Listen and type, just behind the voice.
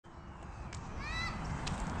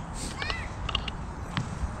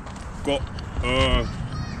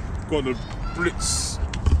got the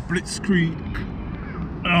Blitzkrieg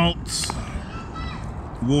out,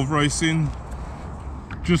 Wolf Racing.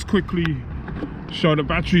 Just quickly show the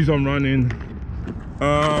batteries I'm running.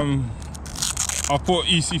 I put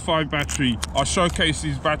EC5 battery. I showcased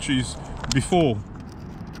these batteries before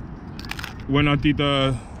when I did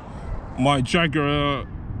my Jaguar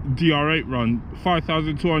DR8 run,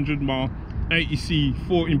 5,200 mile, 80C,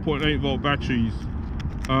 14.8 volt batteries,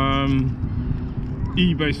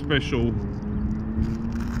 eBay special.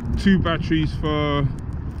 2 batteries for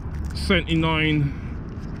 79,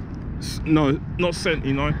 no, not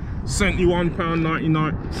 79,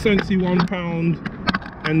 £71.99,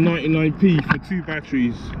 £71.99 for 2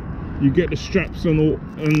 batteries. You get the straps and all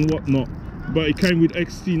and whatnot, but it came with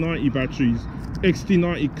XT90 batteries,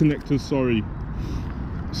 XT90 connectors, sorry.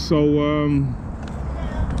 So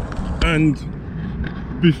and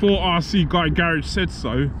before RC Guy Garage said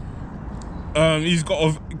so, he's got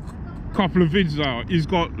a couple of vids out. He's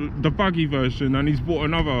got the buggy version and he's bought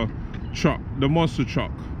another truck, the monster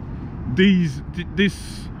truck. This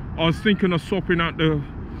I was thinking of swapping out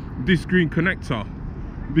this green connector,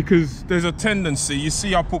 because there's a tendency, you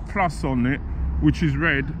see I put plus on it, which is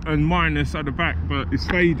red, and minus at the back, but it's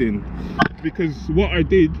fading. Because what I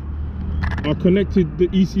did, I connected the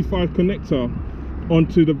EC5 connector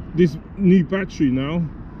onto this new battery now,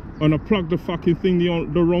 and I plugged the fucking thing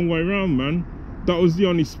the wrong way around, man. That was the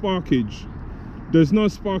only sparkage. There's no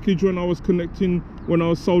sparkage when I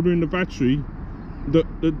was soldering the battery,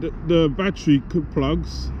 the battery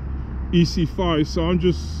plugs, EC5. So I'm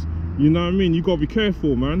just, you know what I mean, you gotta be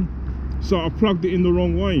careful, man. So I plugged it in the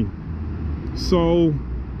wrong way. So,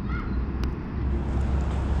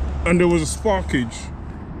 and there was a sparkage,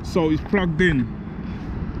 so it's plugged in.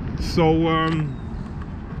 So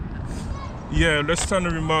yeah, let's turn the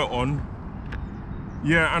remote on.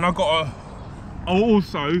 Yeah, and I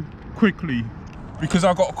also quickly, because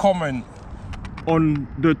I got a comment on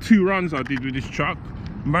the 2 runs I did with this truck.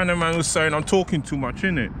 Man was saying I'm talking too much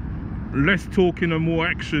in it, less talking and more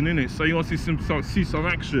action in it. So you want to see some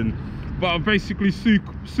action. But I basically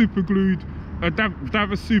super glued a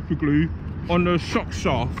dab of super glue on the shock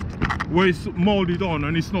shaft where it's molded on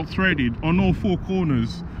and it's not threaded on all 4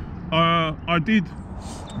 corners. I did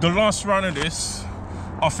the last run of this.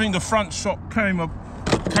 I think the front shock came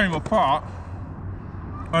apart,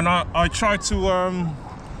 and I tried to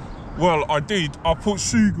well, I put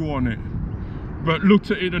Sugu on it, but looked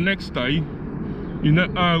at it the next day, you know,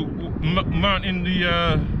 mounting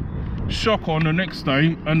the shock on the next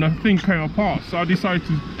day, and the thing came apart. So I decided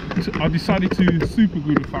to super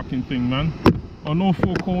glue the fucking thing, man, on all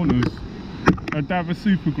 4 corners, a dab of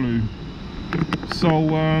super glue. So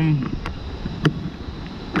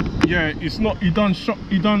yeah, it's not, it don't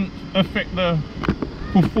affect the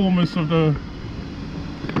performance of the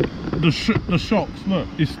shocks. Look,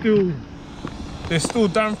 there's still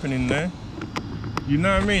damping in there, you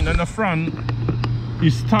know what I mean, and the front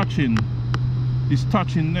is touching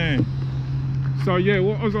there. So yeah,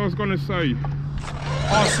 what was I gonna say?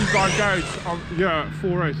 RC Guy Garage, yeah,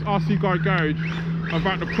 4S, RC Guy Garage,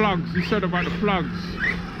 about the plugs. He said about the plugs,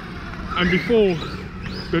 and before,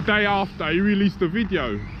 the day after, he released a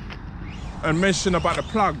video and mentioned about the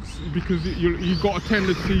plugs, because you've got a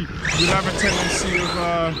tendency, you'll have a tendency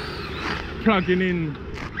of plugging in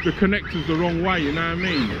the connectors the wrong way, you know what I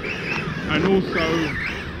mean? And also,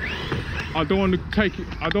 I don't want to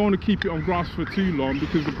keep it on grass for too long,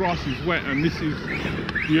 because the grass is wet, and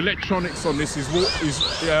the electronics on this is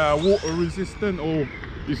water resistant, or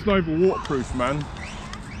it's not even waterproof, man.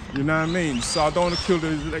 You know what I mean? So I don't want to kill the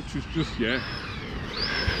electrics just yet.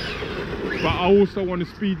 But I also want to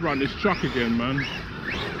speed run this truck again, man.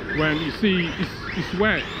 When you see it's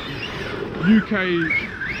wet. UK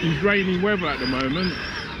is raining weather at the moment,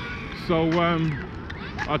 so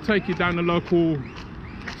I'll take it down the local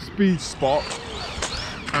speed spot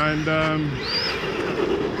and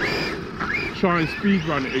try and speed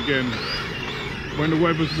run it again when the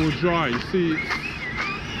weather's more dry. See,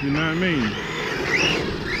 you know what I mean?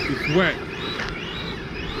 It's wet,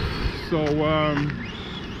 so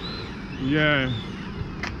yeah.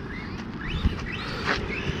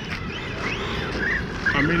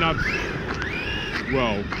 I mean,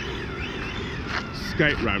 well,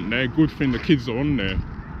 skate ramp there, good thing the kids are on there,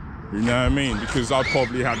 you know what I mean, because I'd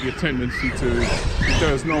probably have the tendency to, if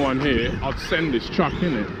there's no one here, I'd send this truck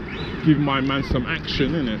in it, give my man some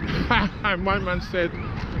action in it. And my man said,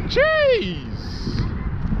 jeez,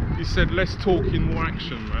 he said, less talking, more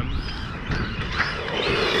action, man.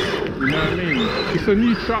 You know what I mean? It's a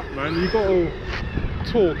new truck, man, you gotta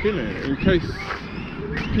talk, innit, in case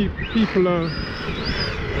people are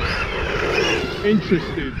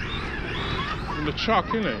interested in the truck,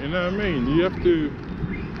 innit? You know what I mean? You have to,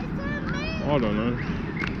 I don't know.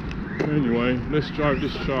 Anyway, let's drive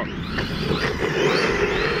this truck.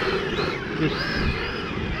 Just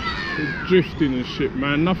drifting and shit,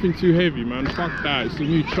 man. Nothing too heavy, man. Fuck that. It's a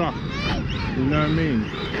new truck. You know what I mean?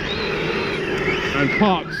 And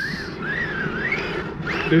parts.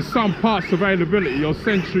 There's some parts availability or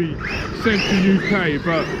Century UK,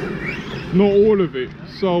 but not all of it.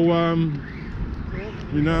 So,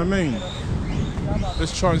 you know what I mean?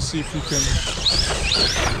 Let's try and see if we can.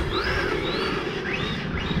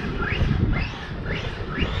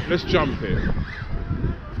 Let's jump it.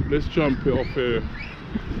 Let's jump it off here.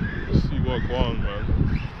 Let's see what's going on, man.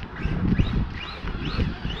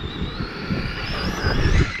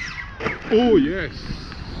 Oh yes,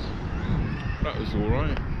 that was all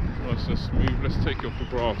right. Nice and smooth. Let's take it off the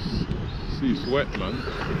grass. See, it's wet, man.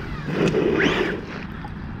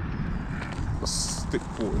 A stick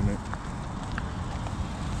caught in it.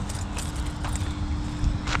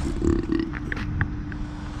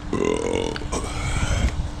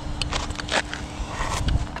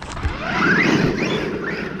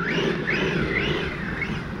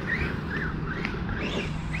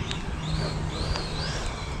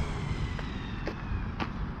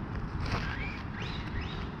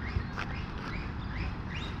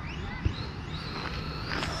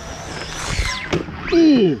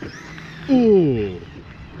 Oh,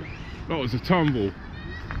 that was a tumble.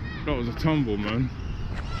 That was a tumble, man.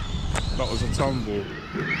 That was a tumble.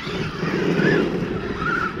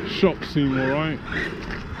 Shop seem alright.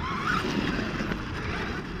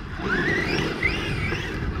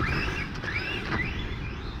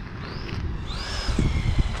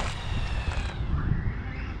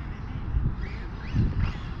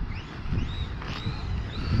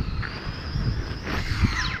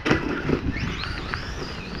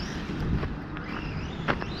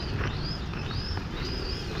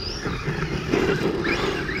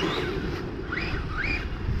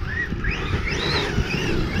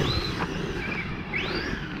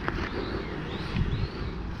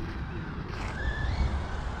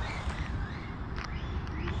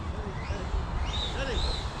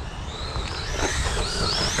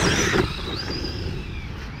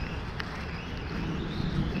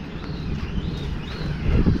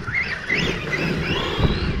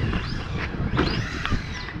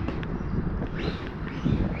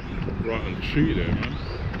 Right on the tree there, man.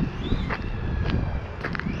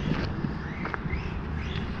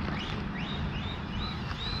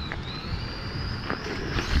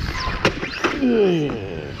 Oh.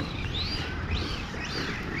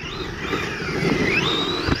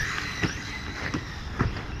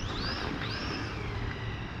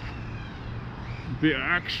 Bit of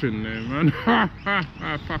action there, man. Ha ha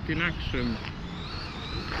ha, fucking action.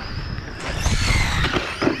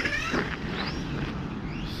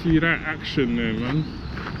 See that action there, man.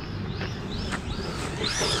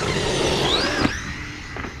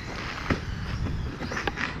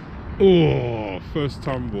 Oh, first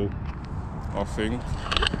tumble, I think.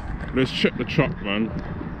 Let's check the truck, man.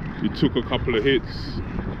 It took a couple of hits.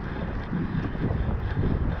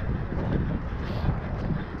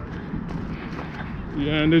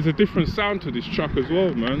 Yeah, and there's a different sound to this truck as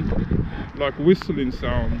well, man. Like whistling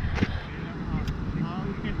sound.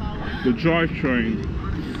 The drivetrain.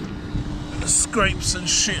 Scrapes and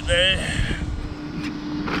shit there.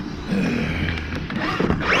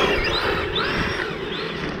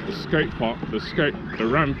 The skate park, the skate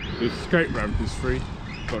ramp is free.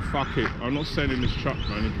 But fuck it, I'm not selling this truck,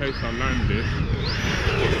 man. In case I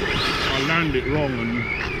land it wrong, and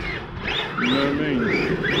you know what I mean.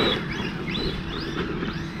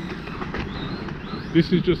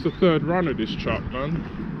 This is just the third run of this truck, man.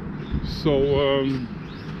 So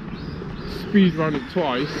speed run it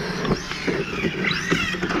twice.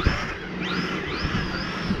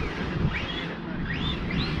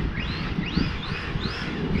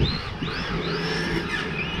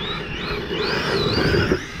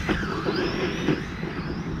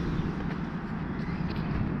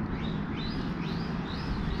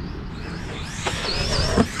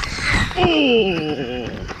 Oh,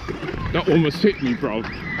 that almost hit me, bro.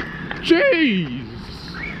 Jeez,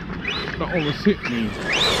 that almost hit me.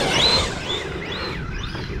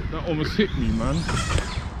 That almost hit me, man.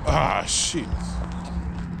 Ah, shit.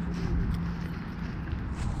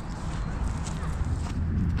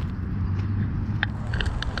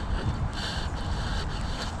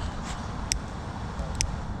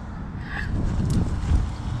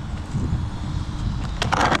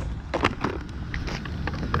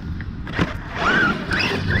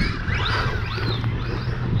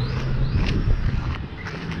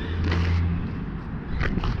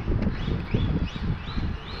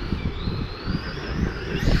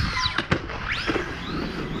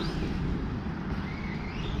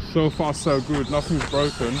 So far so good, nothing's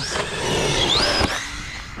broken.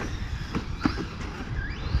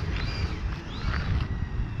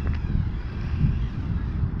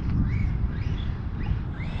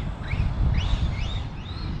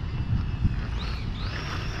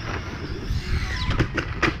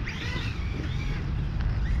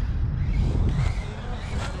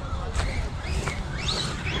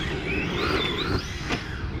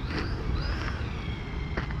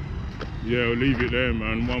 Yeah, we'll leave it there,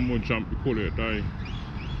 man. One more jump, we call it a day.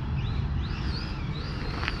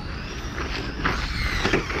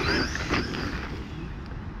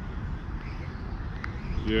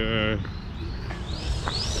 Yeah.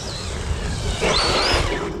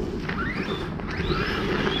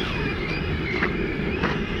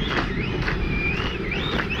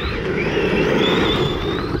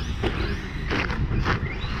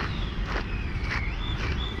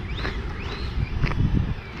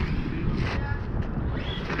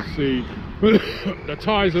 See, the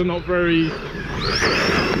tyres are not very,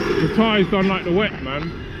 the tyres don't like the wet,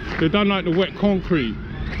 man. They don't like the wet concrete.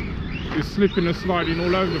 It's slipping and sliding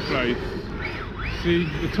all over the place. See,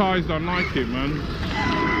 the tyres don't like it, man.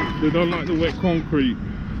 They don't like the wet concrete.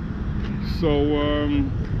 So,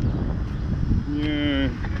 yeah,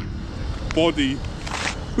 body.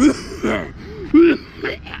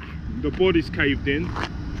 The body's caved in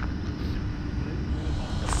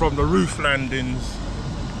from the roof landings.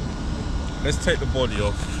 Let's take the body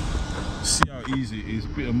off. See how easy it is.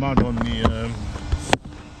 Bit of mud on the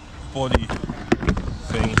body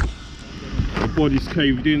thing. The body's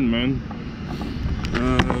caved in, man.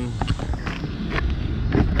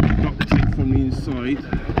 Duct it from the inside.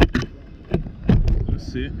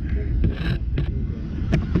 That's it.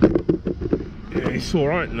 Yeah, it's all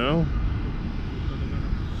right now.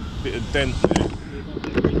 Bit of dent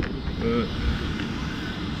there.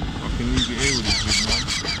 I can leave it here with this big one.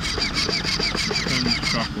 Turn this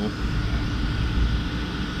truck off.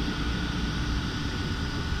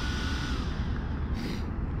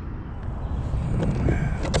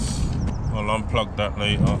 I'll unplug that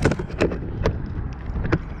later.